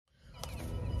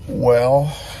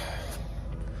Well,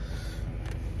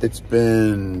 it's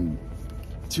been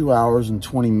 2 hours and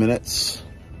 20 minutes,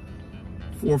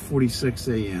 4:46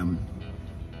 a.m.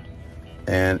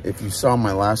 And if you saw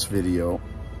my last video,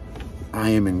 I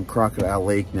am in Crocodile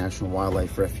Lake National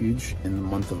Wildlife Refuge in the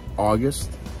month of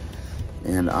August,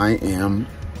 and I am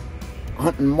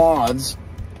hunting moths.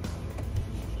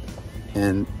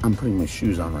 And I'm putting my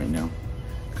shoes on right now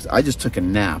because I just took a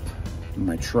nap in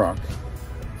my truck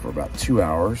for about 2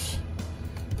 hours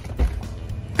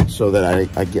so that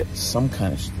I get some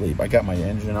kind of sleep. I got my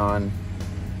engine on.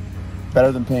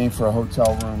 Better than paying for a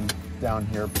hotel room down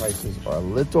here. Prices are a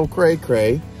little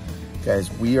cray-cray.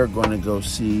 Guys, we are going to go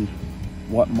see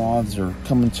what moths are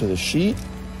coming to the sheet.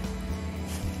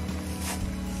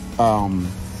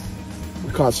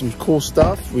 We caught some cool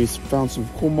stuff. We found some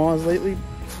cool moths lately,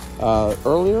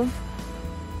 earlier.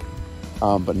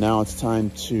 But now it's time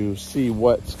to see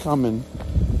what's coming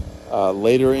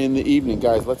later in the evening.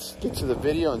 Guys, let's get to the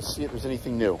video and see if there's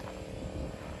anything new.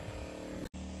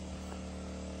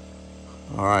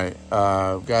 All right,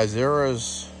 guys, there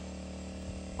is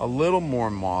a little more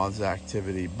moths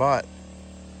activity, but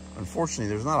unfortunately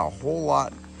there's not a whole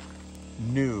lot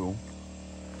new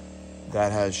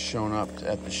that has shown up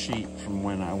at the sheet from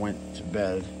when I went to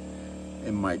bed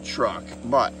in my truck.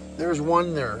 But there's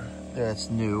one there that's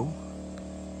new.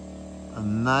 A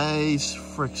nice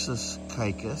Phrixus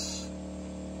caicus.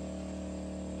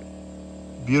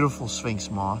 Beautiful sphinx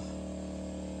moth.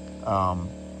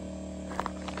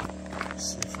 Let's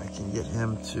see if I can get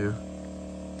him to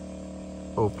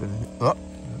open. Oh,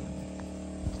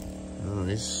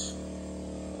 nice.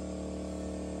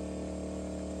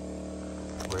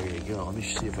 Ready to go. Let me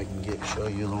see if I can show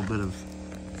you a little bit of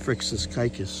Phrixus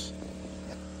caicus.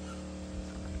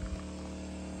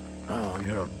 Oh, you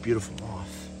got a beautiful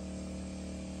moth.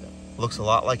 Looks a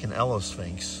lot like an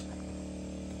Sphinx,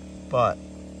 but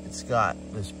it's got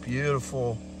this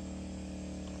beautiful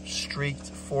streaked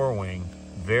forewing.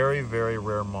 Very, very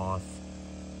rare moth.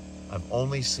 I've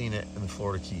only seen it in the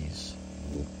Florida Keys.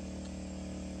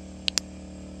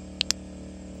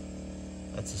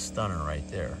 That's a stunner right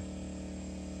there.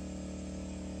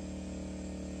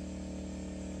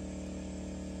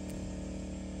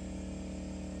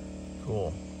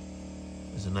 Cool.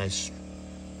 There's a nice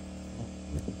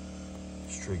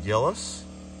Strigillus.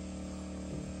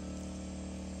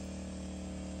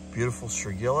 Beautiful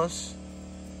Strigillus.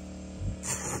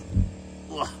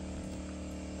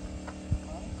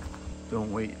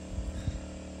 Don't wait.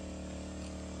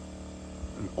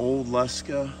 An old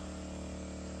Leska.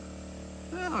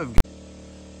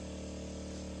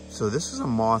 So this is a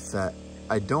moth that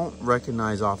I don't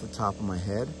recognize off the top of my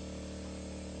head.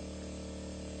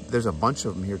 There's a bunch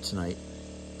of them here tonight.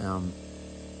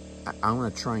 I'm gonna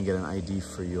try and get an ID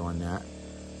for you on that,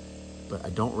 but I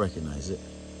don't recognize it.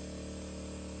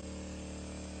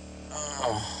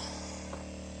 Oh.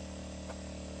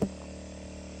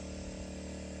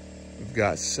 We've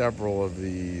got several of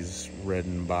these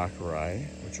Redenbacheri,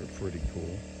 which are pretty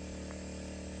cool.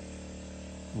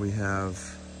 We have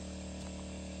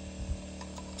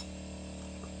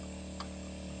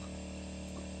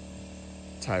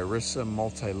Tyrissa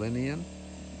multilinea.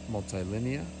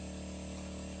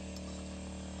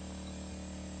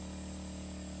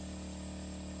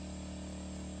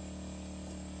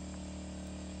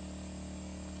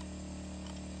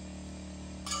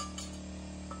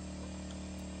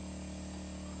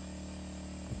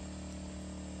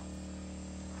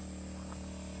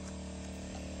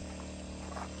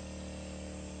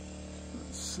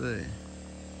 Let's see.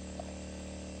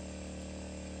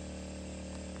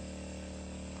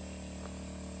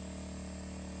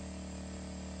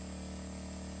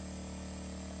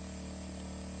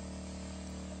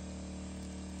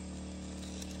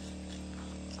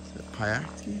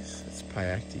 Piactes? It's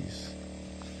Piactes.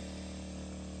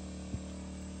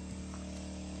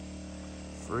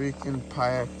 Freaking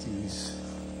Piactes.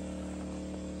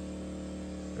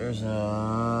 There's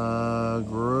a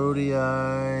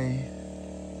Grodii.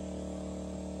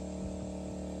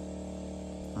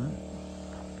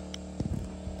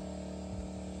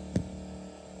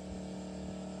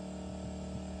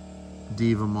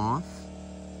 Diva moth.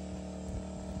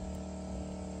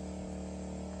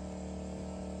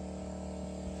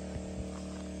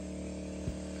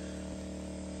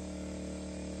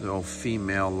 The old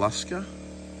female Luska.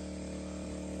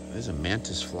 There's a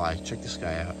mantis fly. Check this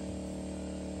guy out.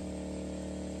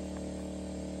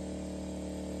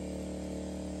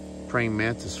 Praying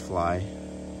mantis fly.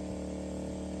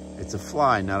 It's a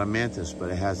fly, not a mantis,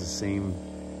 but it has the same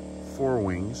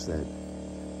forewings that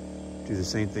do the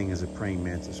same thing as a praying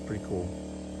mantis. Pretty cool.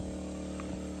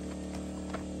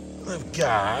 I've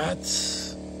got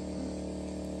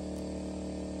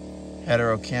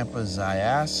Heterocampa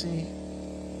zyace.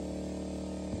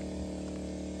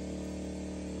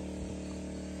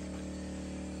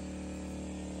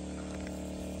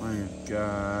 I've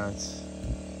got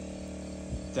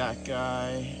that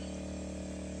guy.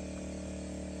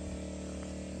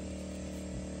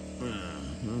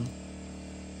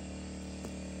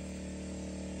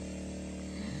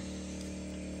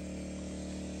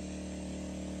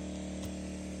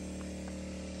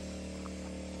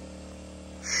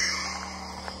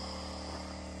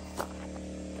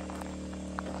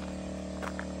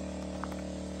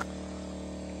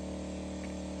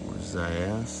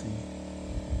 Zyace.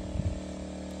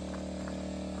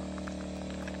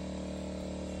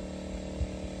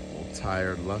 Old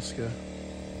tired Luska.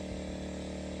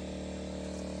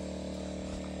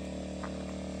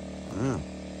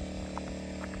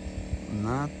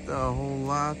 Not a whole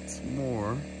lot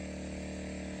more.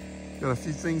 Got a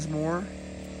few things more,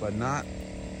 but not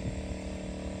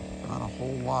a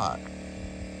whole lot.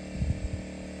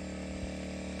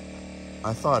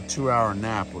 I thought a 2-hour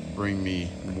nap would bring me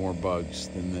more bugs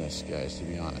than this, guys, to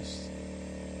be honest.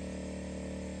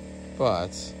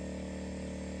 But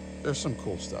there's some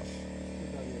cool stuff.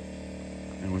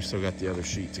 And we still got the other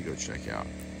sheet to go check out.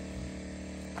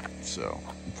 So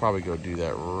we'll probably go do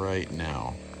that right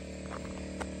now.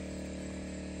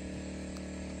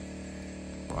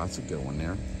 Well, that's a good one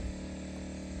there.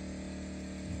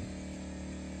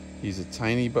 He's a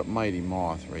tiny but mighty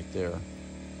moth right there.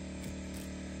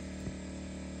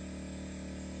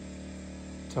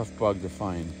 Tough bug to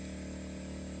find.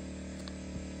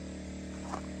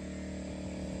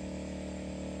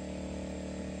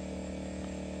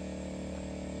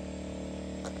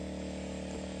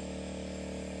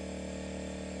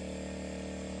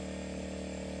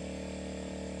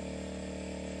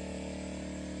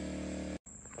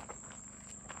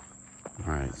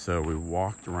 All right, so we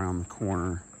walked around the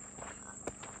corner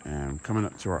and coming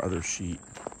up to our other sheet.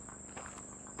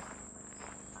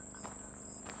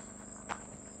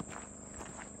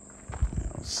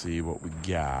 Let's see what we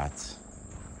got.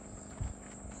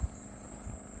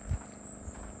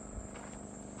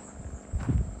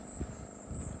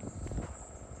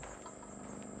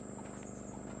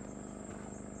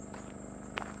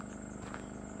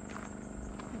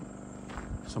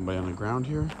 Somebody on the ground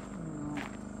here?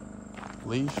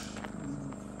 Leaf.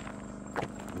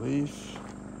 Leaf.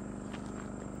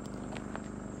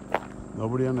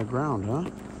 Nobody on the ground, huh?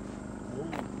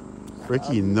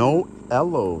 Ricky, no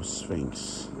Elo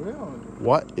Sphinx. Really?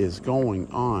 What is going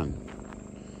on?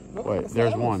 Wait,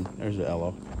 there's one. There's the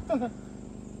Elo. Let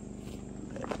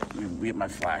me get my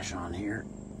flash on here.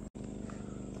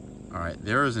 All right,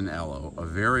 there is an Elo, a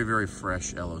very, very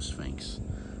fresh Elo Sphinx.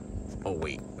 Oh,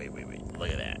 wait. Look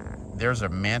at that. There's a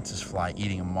mantis fly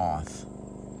eating a moth.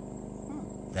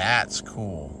 That's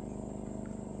cool.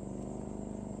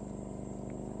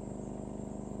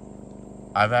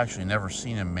 I've actually never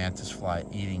seen a mantis fly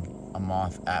eating a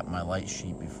moth at my light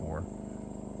sheet before.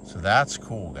 So that's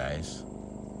cool, guys.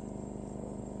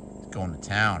 It's going to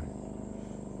town.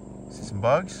 See some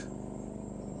bugs?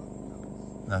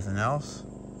 Nothing else?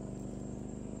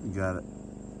 We got it.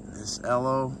 This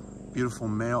Elo, beautiful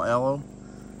male Elo.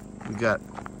 We got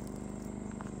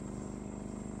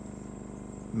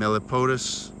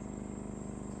Melipotus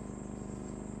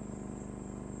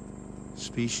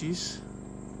species.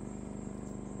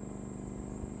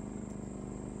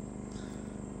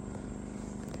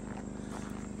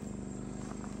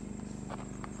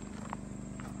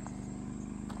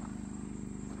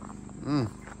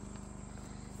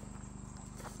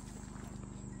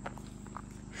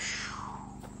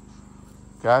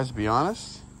 Guys, to be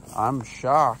honest, I'm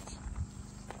shocked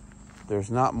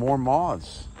there's not more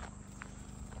moths.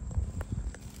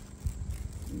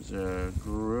 There's a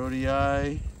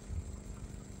Grodiae.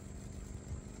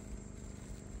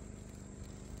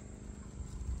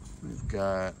 We've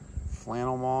got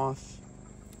flannel moth.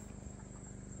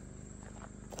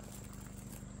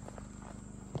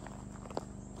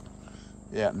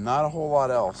 Yeah, not a whole lot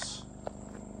else.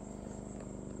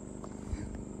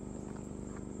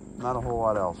 Not a whole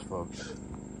lot else, folks.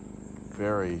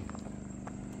 Very,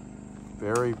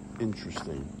 very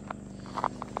interesting.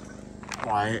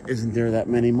 Why isn't there that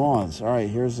many moths? All right,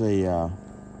 here's a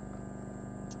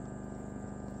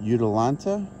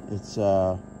Utilanta. It's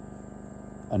a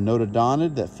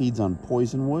notodonid that feeds on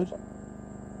poisonwood.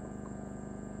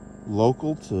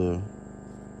 Local to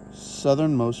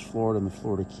southernmost Florida and the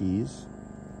Florida Keys,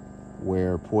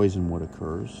 where poisonwood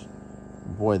occurs.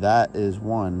 Boy, that is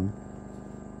one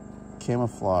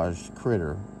camouflaged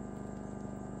critter.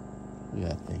 Look at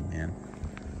that thing, man.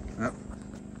 Yep.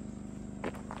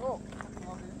 Oh,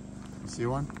 You see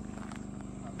one?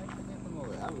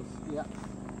 yeah.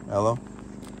 Hello?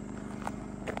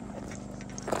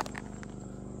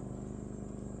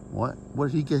 What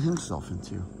did he get himself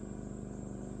into?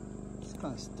 He's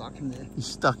kind of stuck in there. He's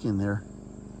stuck in there.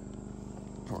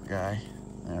 Poor guy.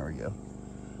 There we go.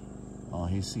 Oh,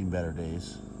 he's seen better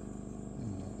days.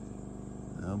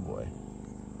 Oh boy.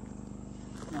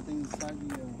 Nothing inside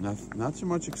the... Not too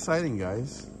much exciting,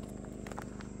 guys.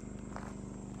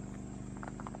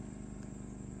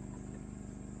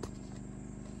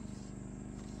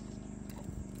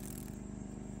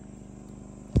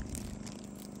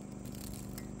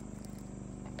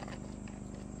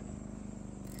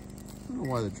 I don't know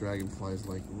why the dragonflies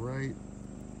like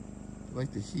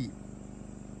the heat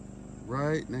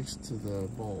right next to the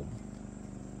bulb.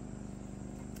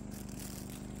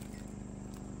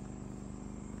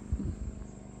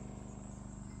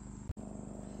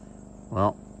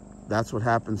 Well, that's what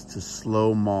happens to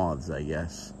slow moths, I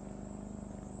guess.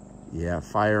 Yeah,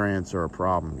 fire ants are a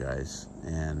problem, guys.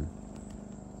 And,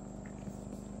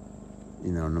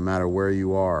 you know, no matter where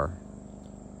you are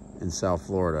in South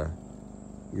Florida,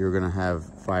 you're going to have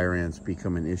fire ants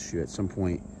become an issue at some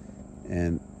point.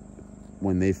 And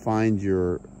when they find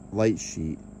your light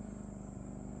sheet,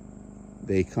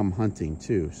 they come hunting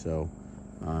too. So,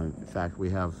 in fact, we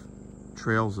have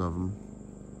trails of them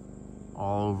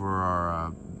all over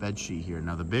our bed sheet here.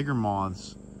 Now, the bigger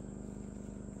moths,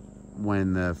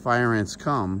 when the fire ants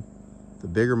come, the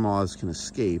bigger moths can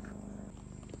escape.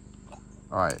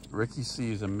 All right, Ricky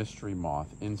sees a mystery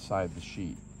moth inside the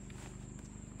sheet.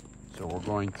 So we're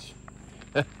going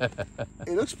to...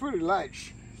 It looks pretty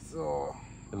large. So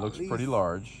it looks pretty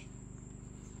large.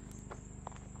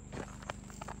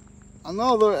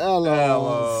 Another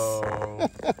aloe.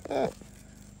 Hello.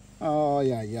 Oh,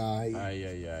 yeah.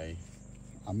 Ay.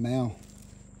 A male.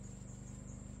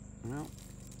 Well,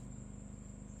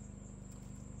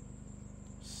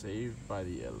 saved by the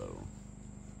yellow.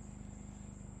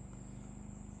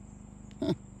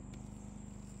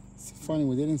 It's funny,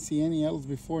 we didn't see any aloes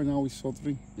before, now we saw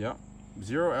 3. Yeah,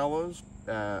 0 aloes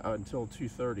until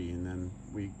 2:30, and then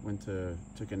we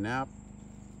took a nap.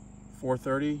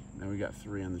 4:30, then we got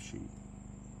 3 on the sheet.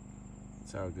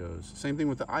 That's how it goes. Same thing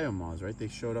with the Io moths, right? They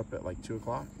showed up at like 2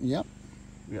 o'clock. Yep.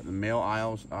 We got the male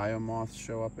Io moths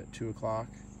show up at 2 o'clock.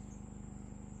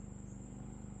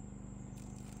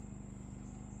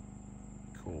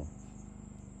 Cool.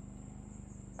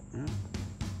 Yeah.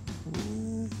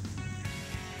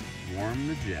 Warm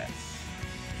the jets.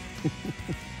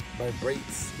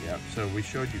 Vibrates. Yep. So we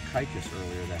showed you Caicus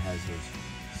earlier that has those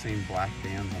same black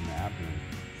bands on the abdomen.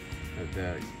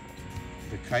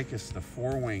 The Caicus, the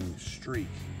 4-wing streak,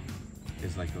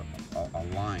 is like a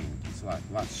line. It's a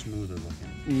lot smoother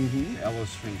looking. Mm-hmm. The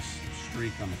Elosphinx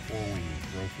streak on the 4-wing is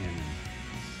broken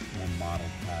and more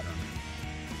mottled pattern.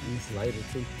 And it's lighter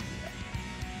too.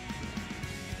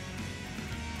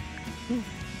 Yeah.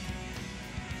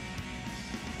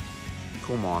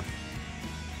 Cool moth.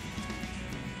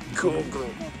 Cool.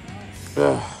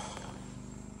 Ugh.